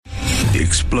The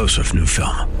explosive new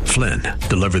film, Flynn,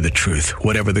 deliver the truth,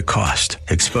 whatever the cost.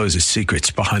 Exposes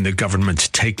secrets behind the government's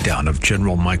takedown of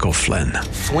General Michael Flynn.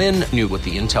 Flynn knew what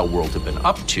the intel world had been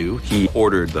up to. He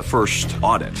ordered the first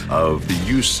audit of the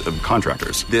use of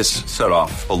contractors. This set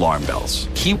off alarm bells.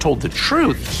 He told the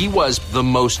truth. He was the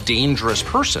most dangerous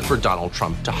person for Donald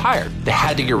Trump to hire. They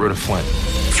had to get rid of Flynn.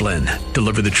 Flynn,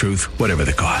 deliver the truth, whatever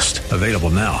the cost. Available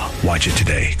now. Watch it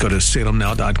today. Go to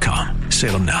salemnow.com.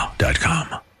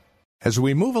 salemnow.com. As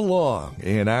we move along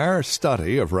in our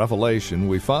study of Revelation,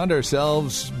 we find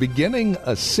ourselves beginning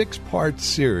a 6-part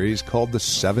series called The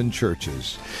Seven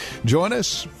Churches. Join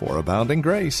us for Abounding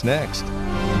Grace next.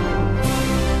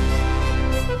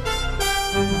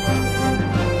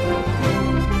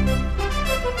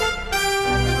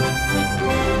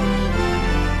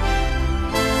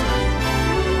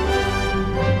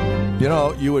 You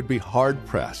know, you would be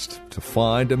hard-pressed to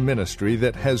find a ministry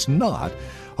that has not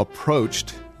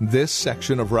approached this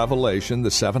section of Revelation, the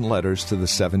 7 letters to the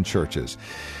 7 churches.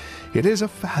 It is a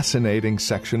fascinating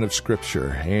section of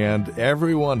Scripture, and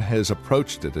everyone has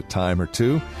approached it a time or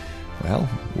two. Well,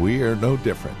 we are no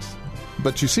different.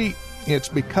 But you see, it's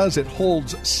because it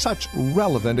holds such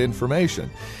relevant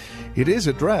information. It is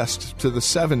addressed to the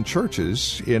 7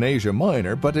 churches in Asia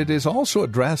Minor, but it is also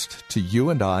addressed to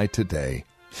you and I today.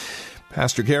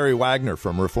 Pastor Gary Wagner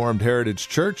from Reformed Heritage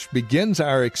Church begins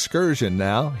our excursion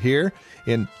now here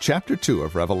in chapter 2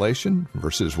 of Revelation,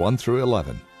 verses 1 through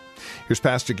 11. Here's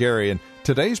Pastor Gary in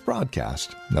today's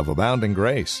broadcast of Abounding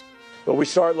Grace. Well, we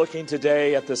start looking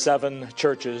today at the 7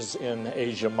 churches in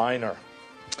Asia Minor.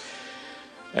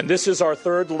 And this is our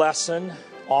 3rd lesson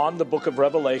on the book of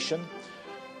Revelation.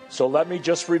 So let me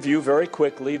just review very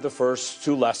quickly the first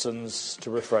 2 lessons to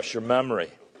refresh your memory.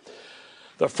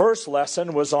 The first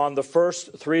lesson was on the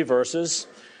first 3 verses,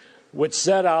 which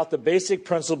set out the basic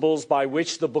principles by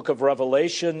which the book of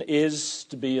Revelation is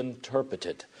to be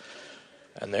interpreted.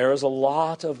 And there is a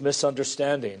lot of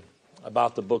misunderstanding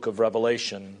about the book of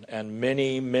Revelation and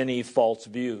many, many false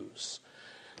views,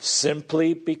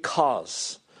 simply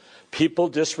because people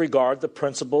disregard the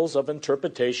principles of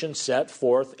interpretation set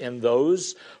forth in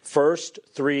those first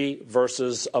 3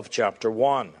 verses of chapter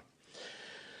 1.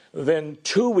 Then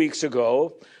 2 weeks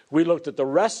ago, we looked at the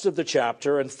rest of the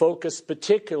chapter and focused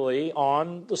particularly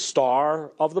on the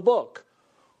star of the book,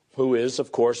 who is,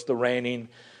 of course, the reigning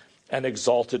and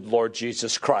exalted Lord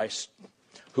Jesus Christ,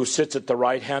 who sits at the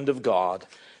right hand of God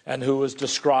and who is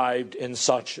described in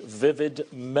such vivid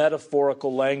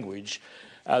metaphorical language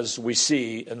as we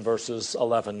see in verses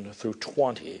 11 through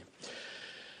 20.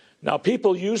 Now,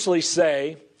 people usually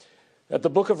say that the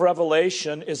book of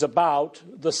Revelation is about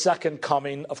the second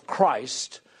coming of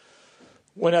Christ,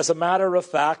 when as a matter of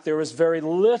fact, there is very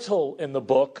little in the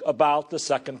book about the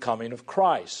second coming of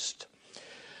Christ.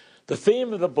 The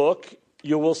theme of the book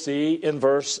you will see in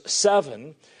verse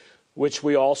 7, which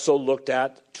we also looked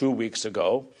at 2 weeks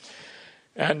ago.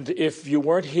 And if you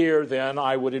weren't here then,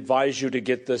 I would advise you to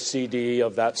get the CD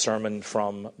of that sermon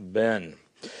from Ben.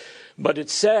 But it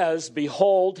says,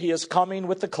 "Behold, he is coming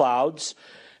with the clouds,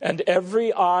 and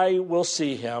every eye will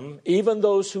see him, even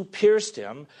those who pierced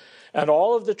him, and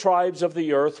all of the tribes of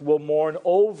the earth will mourn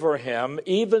over him.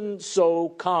 Even so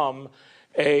come,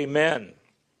 amen."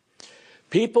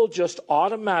 People just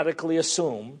automatically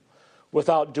assume,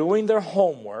 without doing their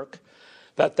homework,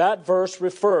 that that verse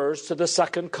refers to the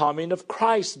second coming of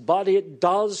Christ, but it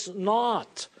does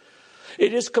not.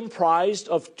 It is comprised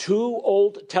of 2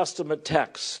 Old Testament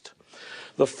texts.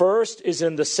 The first is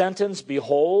in the sentence,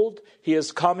 "Behold, he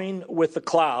is coming with the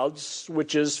clouds,"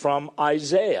 which is from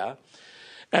Isaiah.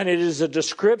 And it is a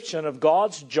description of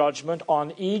God's judgment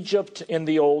on Egypt in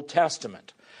the Old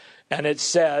Testament. And it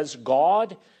says,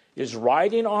 God is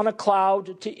riding on a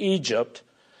cloud to Egypt,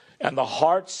 and the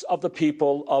hearts of the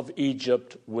people of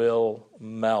Egypt will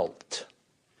melt.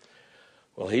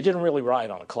 Well, he didn't really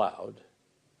ride on a cloud.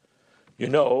 You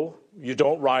know, you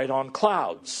don't ride on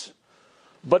clouds.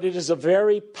 But it is a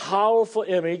very powerful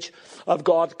image of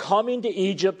God coming to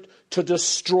Egypt to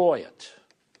destroy it.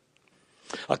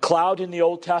 A cloud in the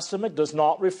Old Testament does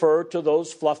not refer to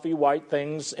those fluffy white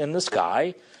things in the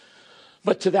sky,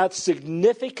 but to that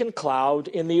significant cloud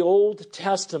in the Old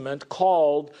Testament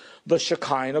called the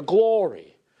Shekinah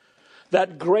glory.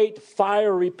 That great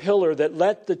fiery pillar that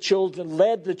led the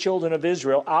children of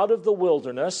Israel out of the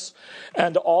wilderness,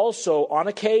 and also, on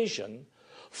occasion,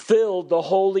 filled the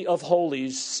Holy of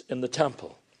Holies in the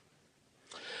temple.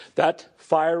 That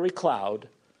fiery cloud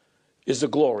is a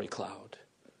glory cloud.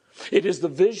 It is the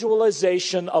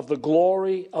visualization of the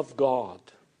glory of God.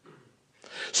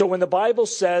 So when the Bible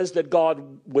says that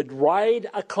God would ride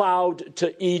a cloud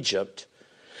to Egypt,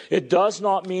 It does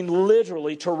not mean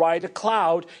literally to ride a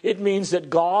cloud. It means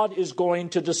that God is going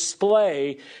to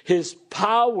display his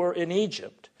power in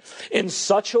Egypt in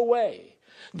such a way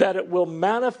that it will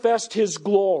manifest his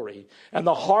glory, and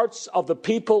the hearts of the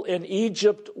people in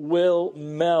Egypt will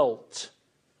melt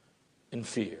in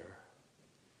fear.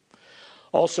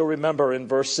 Also remember in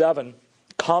verse 7,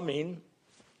 coming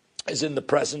is in the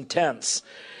present tense.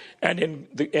 And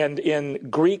in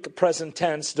Greek, present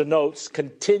tense denotes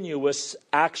continuous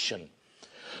action.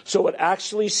 So it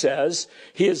actually says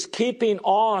he is keeping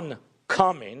on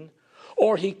coming,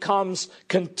 or he comes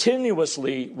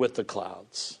continuously with the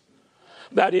clouds.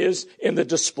 That is, in the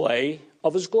display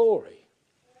of his glory.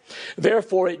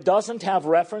 Therefore, it doesn't have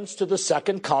reference to the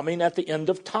second coming at the end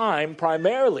of time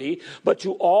primarily, but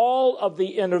to all of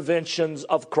the interventions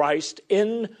of Christ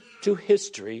into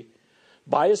history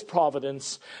by his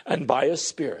providence and by his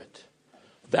Spirit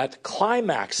that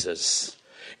climaxes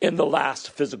in the last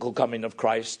physical coming of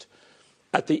Christ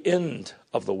at the end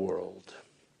of the world.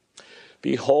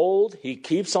 Behold, he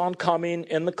keeps on coming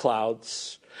in the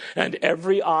clouds, and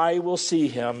every eye will see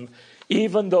him,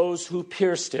 even those who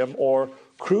pierced him or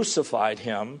crucified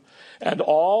him, and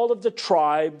all of the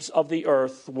tribes of the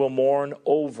earth will mourn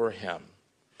over him.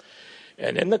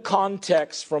 And in the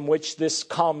context from which this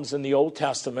comes in the Old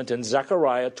Testament, in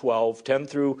Zechariah 12, 10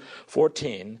 through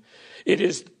 14, it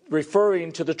is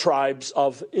referring to the tribes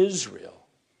of Israel.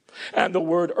 And the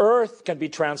word earth can be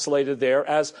translated there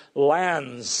as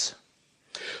lands.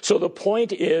 So the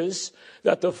point is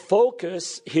that the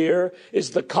focus here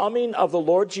is the coming of the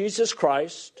Lord Jesus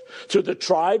Christ to the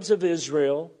tribes of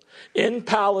Israel in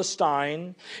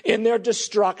Palestine, in their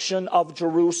destruction of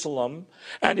Jerusalem,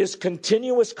 and his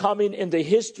continuous coming into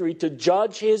history to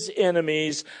judge his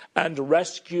enemies and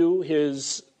rescue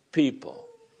his people.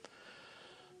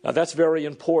 Now that's very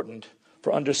important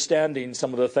for understanding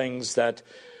some of the things that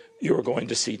you're going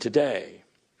to see today.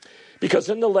 Because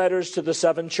in the letters to the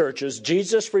 7 churches,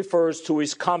 Jesus refers to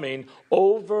his coming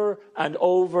over and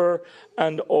over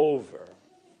and over.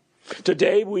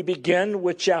 Today we begin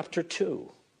with chapter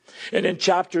 2. And in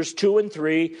chapters 2 and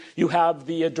 3, you have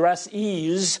the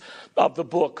addressees of the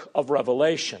book of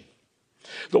Revelation.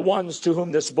 The ones to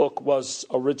whom this book was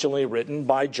originally written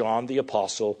by John the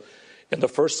Apostle in the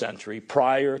 1st century,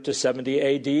 prior to 70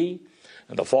 AD,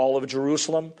 and the fall of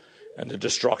Jerusalem and the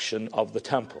destruction of the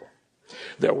temple.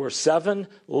 There were 7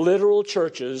 literal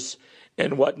churches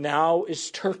in what now is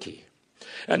Turkey.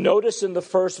 And notice in the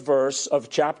first verse of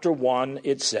chapter 1,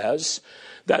 it says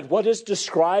that what is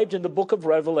described in the book of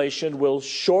Revelation will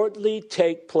shortly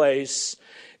take place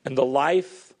in the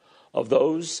life of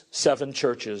those 7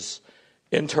 churches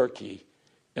in Turkey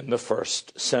in the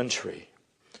 1st century.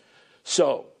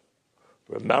 So,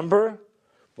 remember,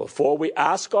 before we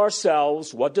ask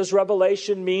ourselves, what does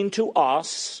Revelation mean to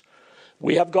us?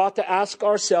 We have got to ask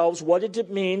ourselves, what did it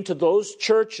mean to those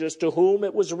churches to whom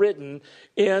it was written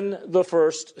in the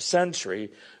 1st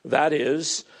century? That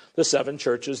is, the 7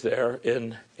 churches there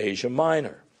in Asia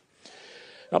Minor.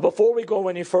 Now, before we go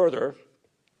any further,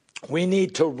 we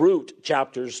need to root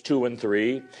chapters 2 and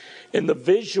 3 in the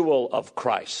visual of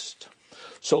Christ.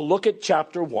 So look at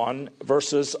chapter 1,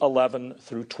 verses 11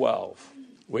 through 12,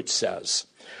 which says,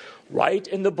 "Write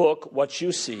in the book what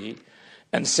you see,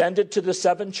 and send it to the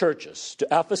 7 churches, to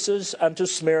Ephesus, and to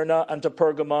Smyrna, and to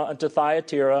Pergama, and to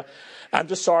Thyatira, and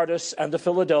to Sardis, and to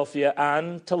Philadelphia,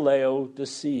 and to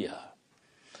Laodicea."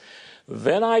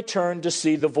 Then I turned to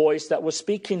see the voice that was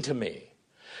speaking to me.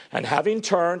 And having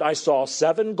turned, I saw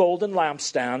 7 golden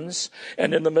lampstands,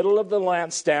 and in the middle of the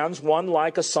lampstands one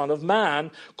like a son of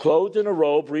man, clothed in a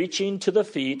robe reaching to the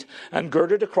feet, and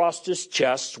girded across his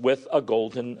chest with a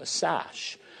golden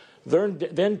sash.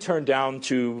 Then turn down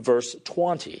to verse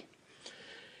 20.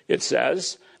 It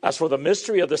says, "As for the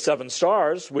mystery of the 7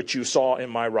 stars, which you saw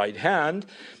in my right hand,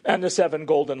 and the 7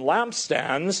 golden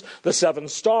lampstands, the 7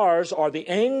 stars are the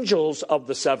angels of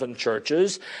the 7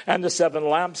 churches, and the 7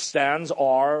 lampstands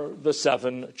are the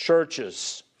 7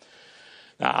 churches."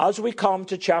 Now, as we come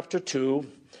to chapter 2,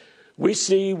 we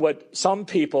see what some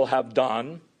people have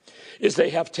done is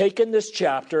they have taken this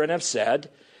chapter and have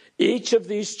said, each of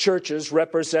these churches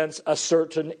represents a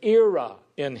certain era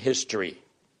in history.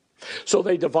 So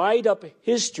they divide up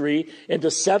history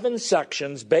into 7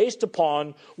 sections based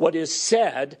upon what is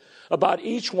said about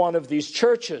each one of these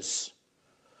churches.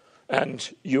 And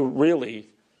you really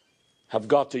have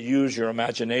got to use your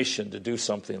imagination to do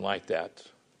something like that.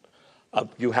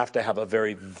 You have to have a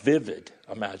very vivid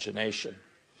imagination.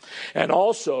 And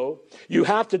also, you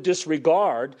have to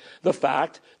disregard the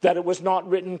fact that it was not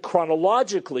written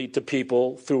chronologically to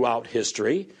people throughout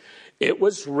history. It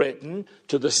was written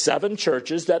to the 7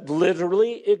 churches that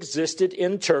literally existed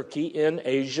in Turkey in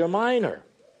Asia Minor.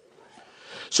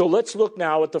 So let's look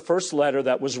now at the first letter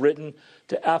that was written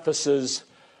to Ephesus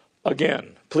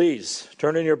again. Please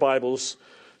turn in your Bibles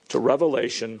to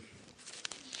Revelation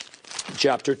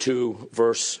chapter 2,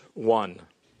 verse 1.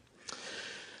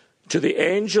 To the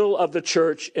angel of the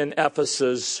church in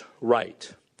Ephesus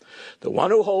write, the one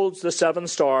who holds the 7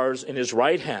 stars in his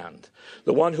right hand,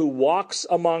 the one who walks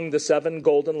among the 7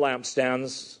 golden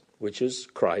lampstands, which is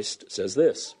Christ, says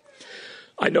this,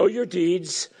 I know your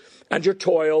deeds and your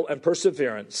toil and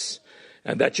perseverance,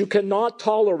 and that you cannot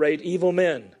tolerate evil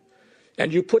men.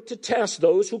 And you put to test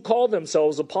those who call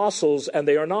themselves apostles, and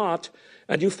they are not,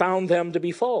 and you found them to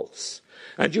be false.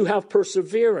 And you have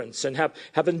perseverance, and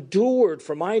have endured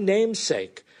for my name's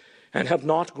sake, and have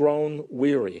not grown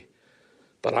weary.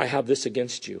 But I have this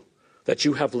against you, that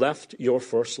you have left your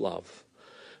first love.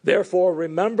 Therefore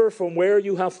remember from where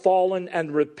you have fallen,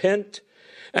 and repent,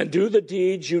 and do the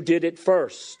deeds you did at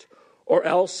first. Or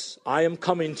else I am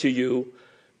coming to you,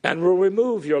 and will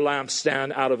remove your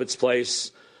lampstand out of its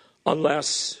place,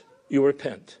 unless you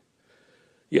repent.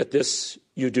 Yet this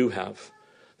you do have,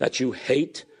 that you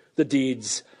hate the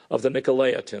deeds of the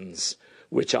Nicolaitans,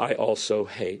 which I also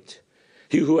hate.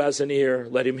 He who has an ear,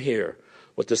 let him hear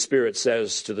what the Spirit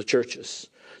says to the churches.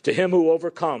 To him who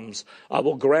overcomes, I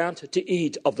will grant to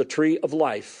eat of the tree of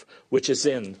life, which is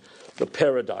in the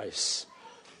paradise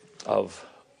of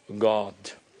God.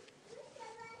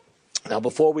 Now,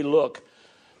 before we look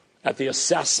at the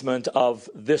assessment of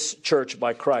this church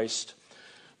by Christ,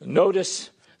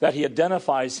 notice that he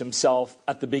identifies himself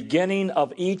at the beginning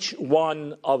of each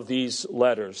one of these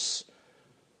letters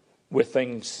with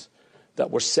things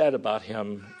that were said about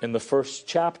him in the first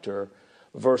chapter,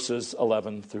 verses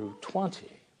 11 through 20.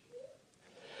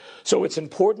 So it's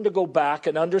important to go back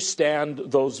and understand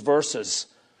those verses.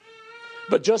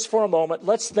 But just for a moment,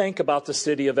 let's think about the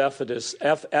city of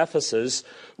Ephesus,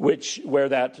 where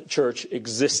that church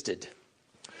existed.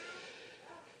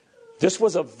 This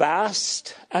was a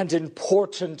vast and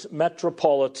important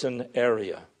metropolitan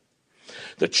area.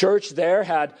 The church there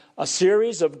had a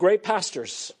series of great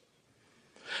pastors.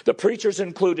 The preachers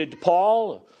included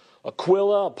Paul,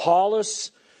 Aquila,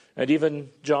 Apollos, and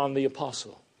even John the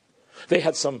Apostle. They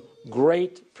had some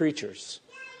great preachers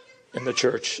in the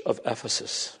church of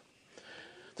Ephesus.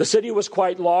 The city was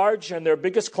quite large, and their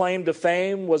biggest claim to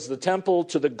fame was the temple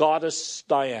to the goddess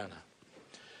Diana.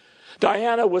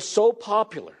 Diana was so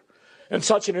popular and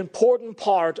such an important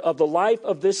part of the life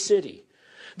of this city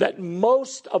that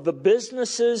most of the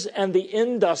businesses and the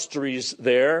industries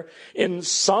there in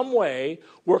some way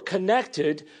were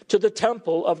connected to the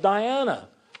temple of Diana,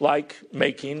 like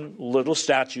making little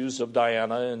statues of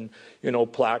Diana and,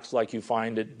 plaques like you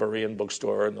find at Berean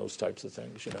bookstore and those types of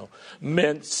things,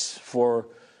 mints for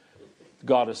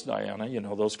goddess Diana,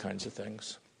 those kinds of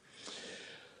things.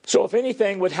 So if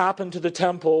anything would happen to the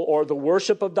temple or the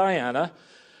worship of Diana,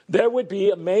 there would be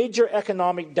a major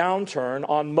economic downturn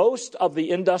on most of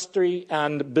the industry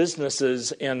and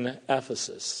businesses in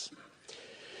Ephesus.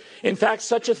 In fact,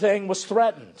 such a thing was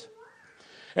threatened.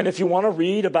 And if you want to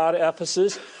read about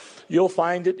Ephesus, you'll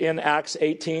find it in Acts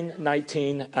 18,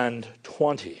 19, and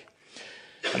 20.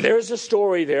 And there's a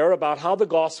story there about how the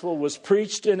gospel was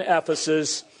preached in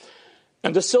Ephesus,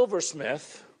 and the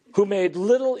silversmith, who made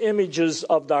little images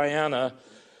of Diana,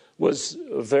 was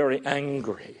very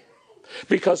angry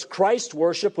because Christ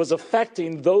worship was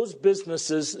affecting those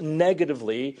businesses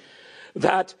negatively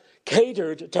that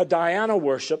catered to Diana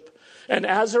worship. And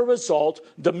as a result,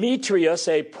 Demetrius,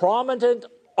 a prominent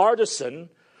artisan,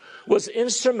 was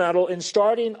instrumental in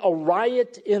starting a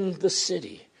riot in the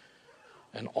city.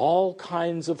 And all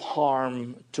kinds of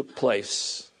harm took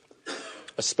place,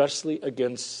 especially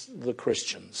against the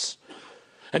Christians,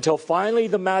 until finally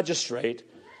the magistrate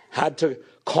had to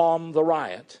calm the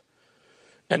riot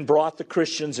and brought the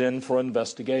Christians in for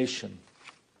investigation.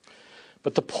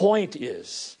 But the point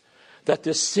is that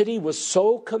this city was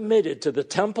so committed to the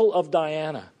temple of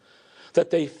Diana that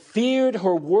they feared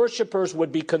her worshipers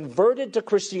would be converted to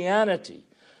Christianity,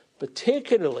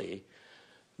 particularly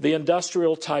the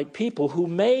industrial type people who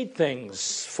made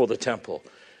things for the temple,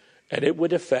 and it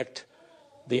would affect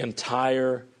the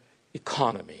entire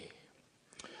economy.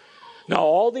 Now,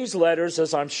 all these letters,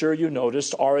 as I'm sure you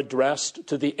noticed, are addressed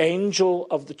to the angel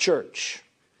of the church.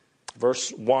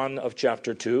 Verse 1 of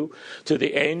chapter 2, to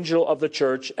the angel of the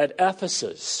church at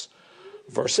Ephesus.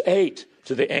 Verse 8,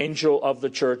 to the angel of the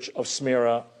church of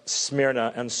Smyrna,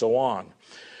 and so on.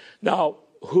 Now,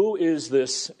 who is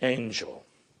this angel?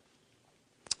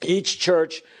 Each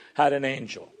church had an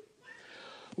angel.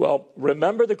 Well,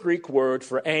 remember the Greek word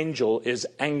for angel is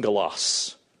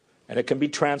angelos, and it can be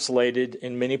translated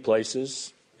in many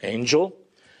places, angel.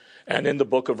 And in the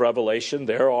book of Revelation,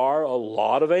 there are a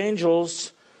lot of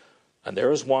angels, and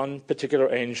there is one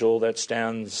particular angel that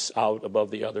stands out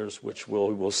above the others, which we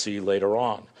will see later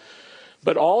on.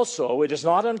 But also, it is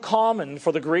not uncommon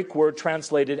for the Greek word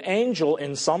translated angel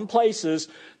in some places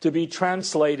to be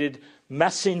translated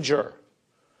messenger.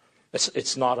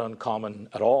 It's not uncommon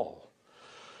at all.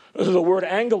 The word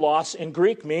angelos in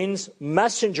Greek means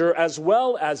messenger as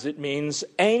well as it means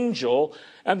angel.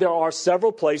 And there are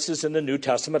several places in the New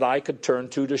Testament I could turn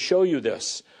to show you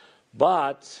this.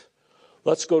 But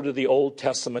let's go to the Old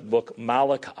Testament book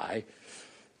Malachi,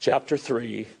 chapter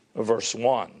 3, verse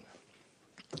 1.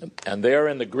 And there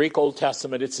in the Greek Old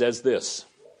Testament it says this,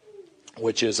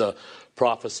 which is a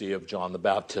prophecy of John the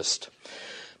Baptist.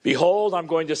 Behold, I'm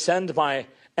going to send my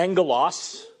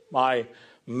angelos, my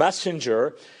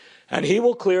messenger, and he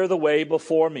will clear the way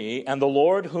before me, and the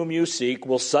Lord whom you seek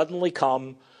will suddenly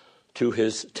come to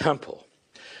his temple.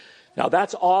 Now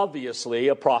that's obviously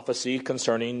a prophecy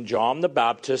concerning John the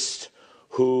Baptist,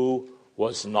 who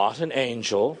was not an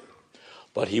angel,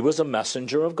 but he was a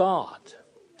messenger of God.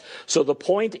 So the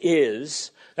point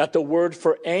is that the word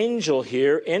for angel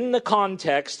here in the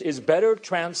context is better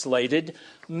translated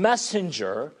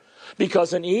messenger,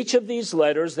 because in each of these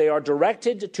letters they are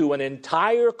directed to an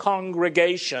entire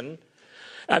congregation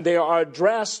and they are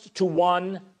addressed to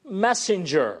one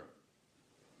messenger.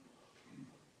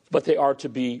 But they are to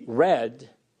be read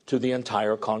to the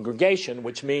entire congregation,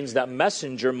 which means that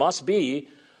messenger must be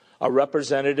a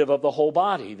representative of the whole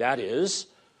body. That is,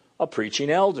 a preaching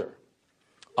elder.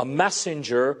 A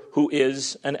messenger who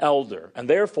is an elder, and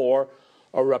therefore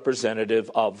a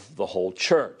representative of the whole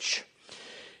church.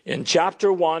 In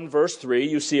chapter 1, verse 3,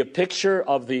 you see a picture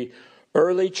of the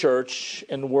early church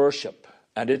in worship.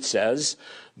 And it says,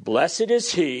 "Blessed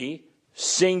is he,"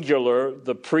 singular,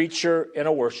 the preacher in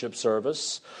a worship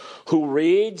service, "who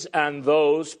reads, and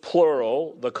those,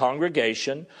 plural, the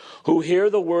congregation, who hear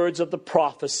the words of the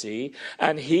prophecy,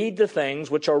 and heed the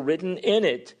things which are written in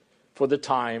it, for the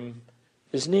time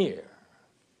is near."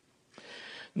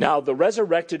 Now, the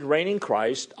resurrected reigning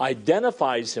Christ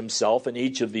identifies himself in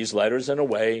each of these letters in a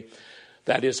way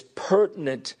that is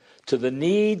pertinent to the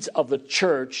needs of the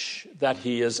church that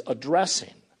he is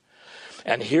addressing.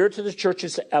 And here to the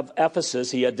churches of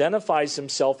Ephesus, he identifies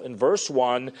himself in verse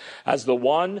 1 as the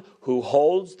one who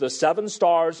holds the 7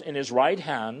 stars in his right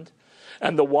hand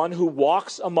and the one who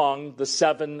walks among the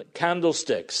 7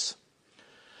 candlesticks.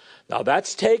 Now,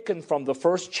 that's taken from the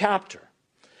first chapter.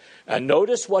 And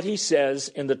notice what he says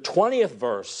in the 20th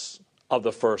verse of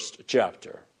the first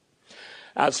chapter.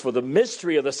 "As for the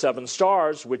mystery of the 7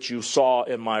 stars, which you saw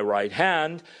in my right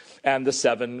hand, and the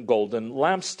 7 golden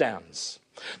lampstands."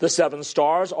 The 7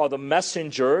 stars are the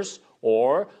messengers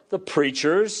or the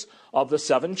preachers of the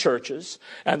 7 churches,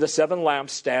 and the 7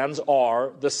 lampstands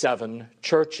are the 7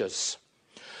 churches.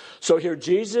 So here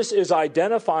Jesus is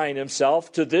identifying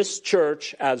himself to this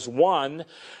church as one,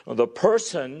 the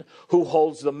person who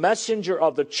holds the messenger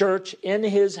of the church in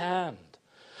his hand.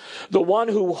 The one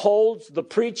who holds the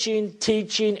preaching,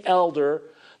 teaching elder,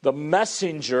 the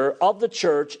messenger of the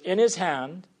church in his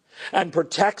hand, and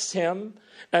protects him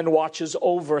and watches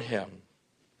over him.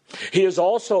 He is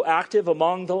also active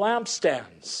among the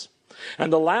lampstands.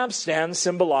 And the lampstands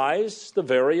symbolize the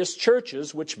various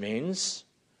churches, which means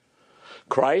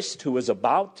Christ, who is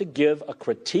about to give a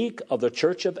critique of the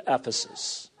church of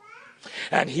Ephesus.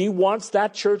 And he wants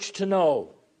that church to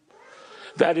know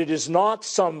that it is not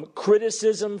some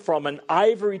criticism from an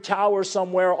ivory tower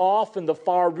somewhere off in the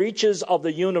far reaches of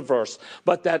the universe,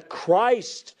 but that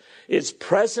Christ is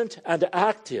present and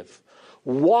active,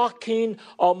 walking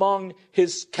among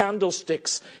his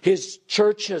candlesticks, his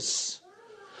churches.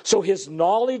 So his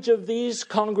knowledge of these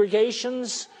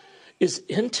congregations is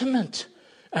intimate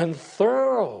and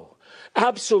thorough,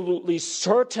 absolutely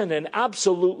certain and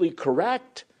absolutely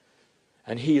correct.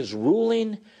 And he is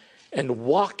ruling and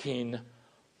walking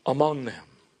among them,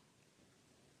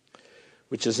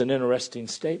 which is an interesting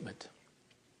statement.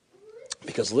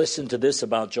 Because listen to this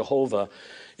about Jehovah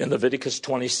in Leviticus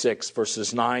 26,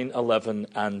 verses 9, 11,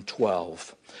 and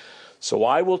 12. "So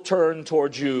I will turn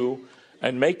toward you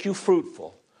and make you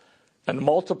fruitful and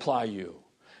multiply you.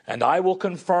 And I will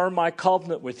confirm my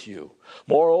covenant with you.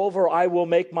 Moreover, I will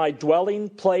make my dwelling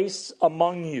place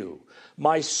among you.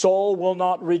 My soul will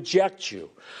not reject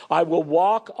you. I will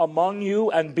walk among you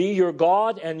and be your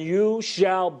God, and you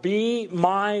shall be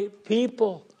my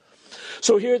people.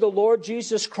 So here the Lord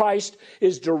Jesus Christ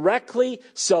is directly,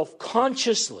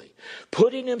 self-consciously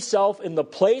putting himself in the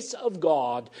place of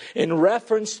God in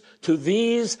reference to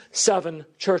these 7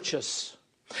 churches.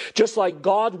 Just like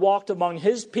God walked among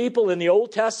his people in the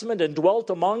Old Testament and dwelt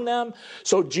among them,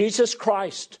 so Jesus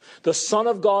Christ, the Son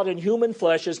of God in human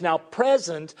flesh, is now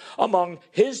present among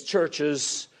his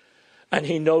churches, and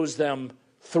he knows them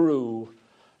through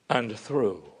and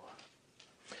through.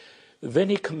 Then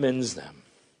he commends them.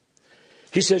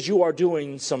 He says, you are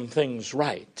doing some things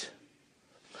right.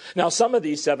 Now, some of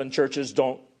these 7 churches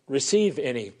don't receive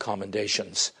any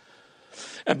commendations.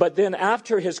 But then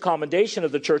after his commendation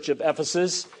of the church of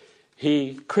Ephesus,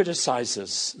 he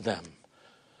criticizes them.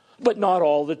 But not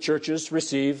all the churches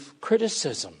receive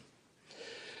criticism,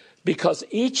 because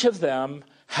each of them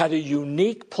had a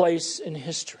unique place in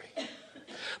history.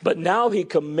 But now he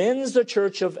commends the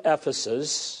church of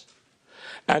Ephesus,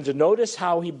 and to notice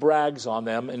how he brags on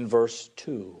them in verse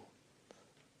 2.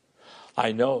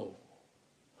 I know,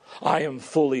 I am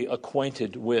fully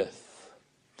acquainted with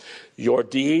your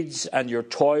deeds and your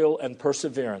toil and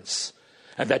perseverance,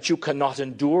 and that you cannot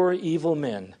endure evil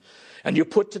men. And you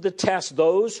put to the test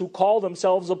those who call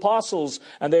themselves apostles,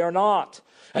 and they are not.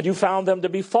 And you found them to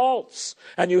be false.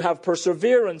 And you have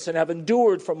perseverance and have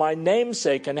endured for my name's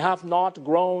sake and have not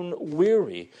grown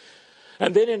weary.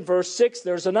 And then in verse 6,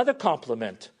 there's another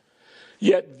compliment.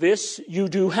 Yet this you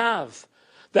do have,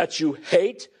 that you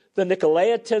hate the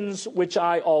Nicolaitans, which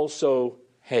I also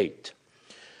hate.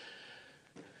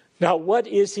 Now, what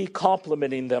is he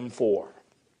complimenting them for?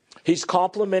 He's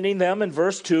complimenting them in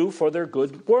verse 2 for their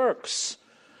good works.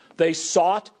 They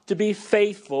sought to be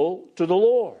faithful to the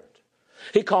Lord.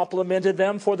 He complimented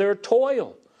them for their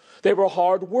toil. They were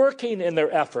hardworking in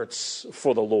their efforts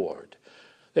for the Lord.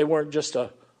 They weren't just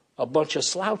a bunch of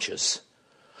slouches.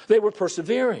 They were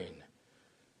persevering.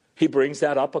 He brings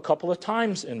that up a couple of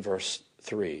times in verse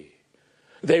 3.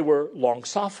 They were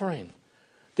long-suffering.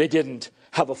 They didn't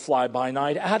have a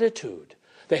fly-by-night attitude.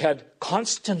 They had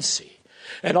constancy.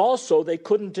 And also, they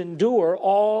couldn't endure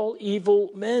all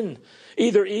evil men.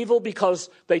 Either evil because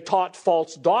they taught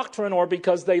false doctrine or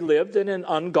because they lived in an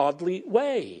ungodly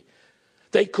way.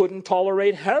 They couldn't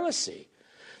tolerate heresy.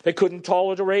 They couldn't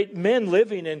tolerate men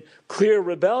living in clear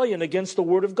rebellion against the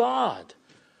Word of God.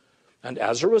 And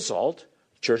as a result,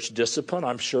 church discipline,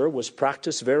 I'm sure, was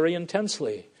practiced very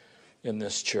intensely in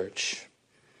this church.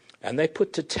 And they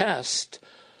put to test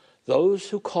those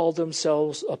who called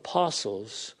themselves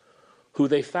apostles, who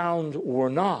they found were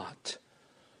not,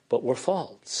 but were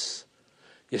false.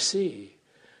 You see,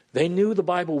 they knew the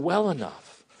Bible well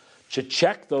enough to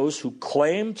check those who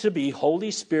claimed to be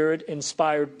Holy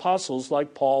Spirit-inspired apostles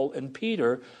like Paul and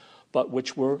Peter, but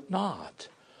which were not.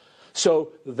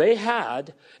 So they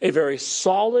had a very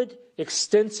solid,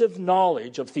 extensive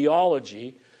knowledge of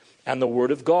theology and the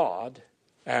Word of God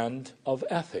and of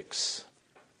ethics.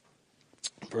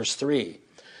 Verse 3,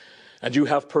 and you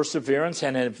have perseverance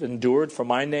and have endured for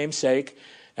my name's sake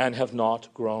and have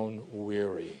not grown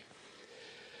weary.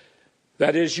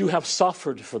 That is, you have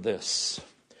suffered for this.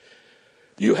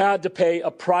 You had to pay a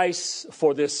price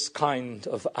for this kind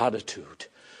of attitude.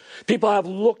 People have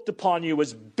looked upon you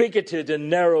as bigoted and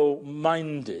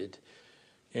narrow-minded.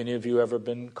 Any of you ever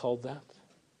been called that?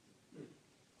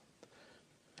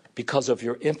 Because of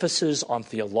your emphasis on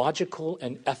theological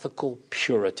and ethical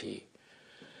purity.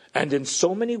 And in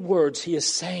so many words, he is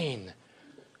saying,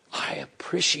 I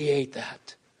appreciate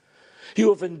that. You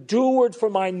have endured for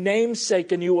my name's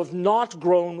sake, and you have not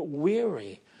grown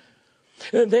weary.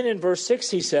 And then in verse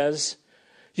 6 he says,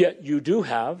 yet you do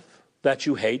have that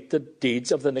you hate the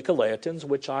deeds of the Nicolaitans,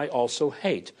 which I also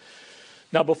hate.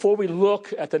 Now, before we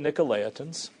look at the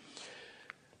Nicolaitans,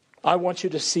 I want you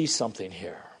to see something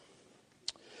here.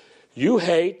 You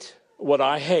hate what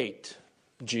I hate,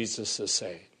 Jesus is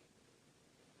saying.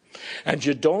 And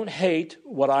you don't hate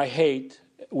what I hate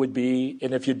would be,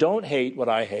 and if you don't hate what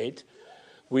I hate,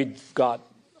 we've got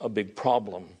a big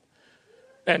problem.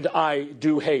 And I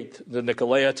do hate the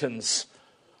Nicolaitans,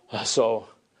 so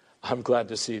I'm glad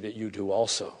to see that you do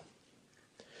also.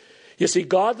 You see,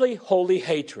 godly, holy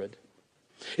hatred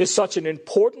is such an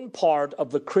important part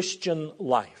of the Christian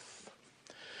life.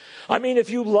 I mean, if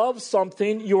you love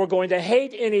something, you are going to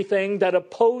hate anything that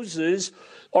opposes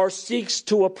or seeks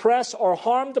to oppress or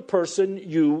harm the person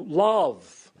you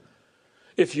love.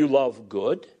 If you love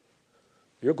good,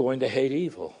 you're going to hate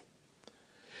evil.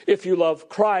 If you love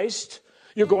Christ,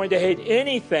 you're going to hate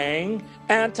anything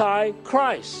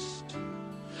anti-Christ.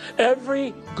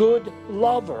 Every good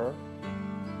lover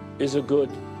is a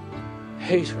good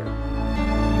hater.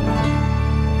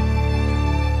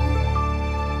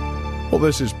 Well,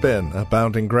 this has been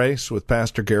Abounding Grace with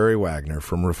Pastor Gary Wagner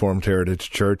from Reformed Heritage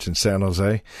Church in San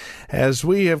Jose. As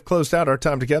we have closed out our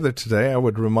time together today, I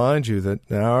would remind you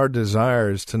that our desire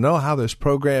is to know how this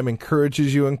program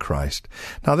encourages you in Christ.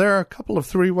 Now, there are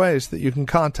three ways that you can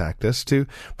contact us to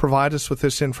provide us with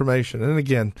this information. And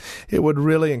again, it would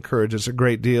really encourage us a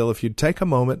great deal if you'd take a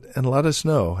moment and let us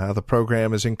know how the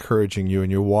program is encouraging you in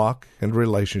your walk and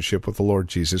relationship with the Lord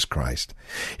Jesus Christ.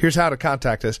 Here's how to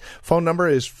contact us. Phone number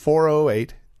is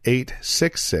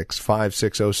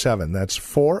 408-866-5607. That's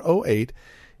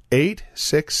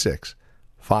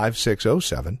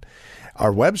 408-866-5607.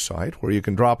 Our website, where you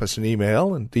can drop us an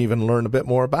email and even learn a bit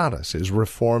more about us, is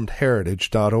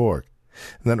reformedheritage.org.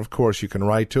 And then, of course, you can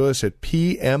write to us at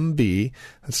PMB,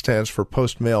 that stands for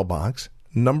Post Mailbox,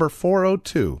 number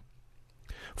 402,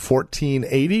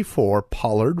 1484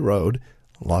 Pollard Road,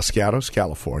 Los Gatos,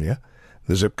 California.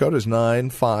 The zip code is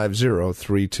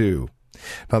 95032.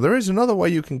 Now, there is another way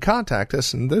you can contact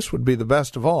us, and this would be the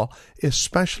best of all,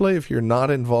 especially if you're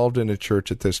not involved in a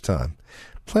church at this time.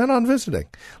 Plan on visiting.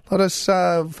 Let us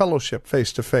fellowship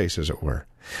face-to-face, as it were.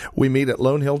 We meet at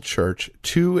Lone Hill Church,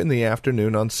 2 in the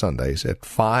afternoon on Sundays at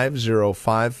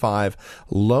 5055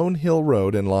 Lone Hill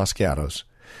Road in Los Gatos.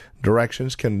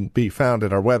 Directions can be found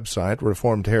at our website,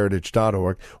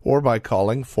 reformedheritage.org, or by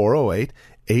calling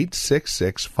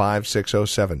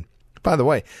 408-866-5607. By the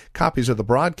way, copies of the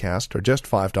broadcast are just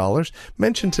 $5.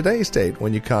 Mention today's date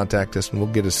when you contact us, and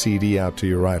we'll get a CD out to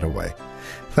you right away.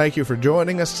 Thank you for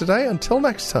joining us today. Until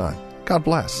next time, God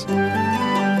bless.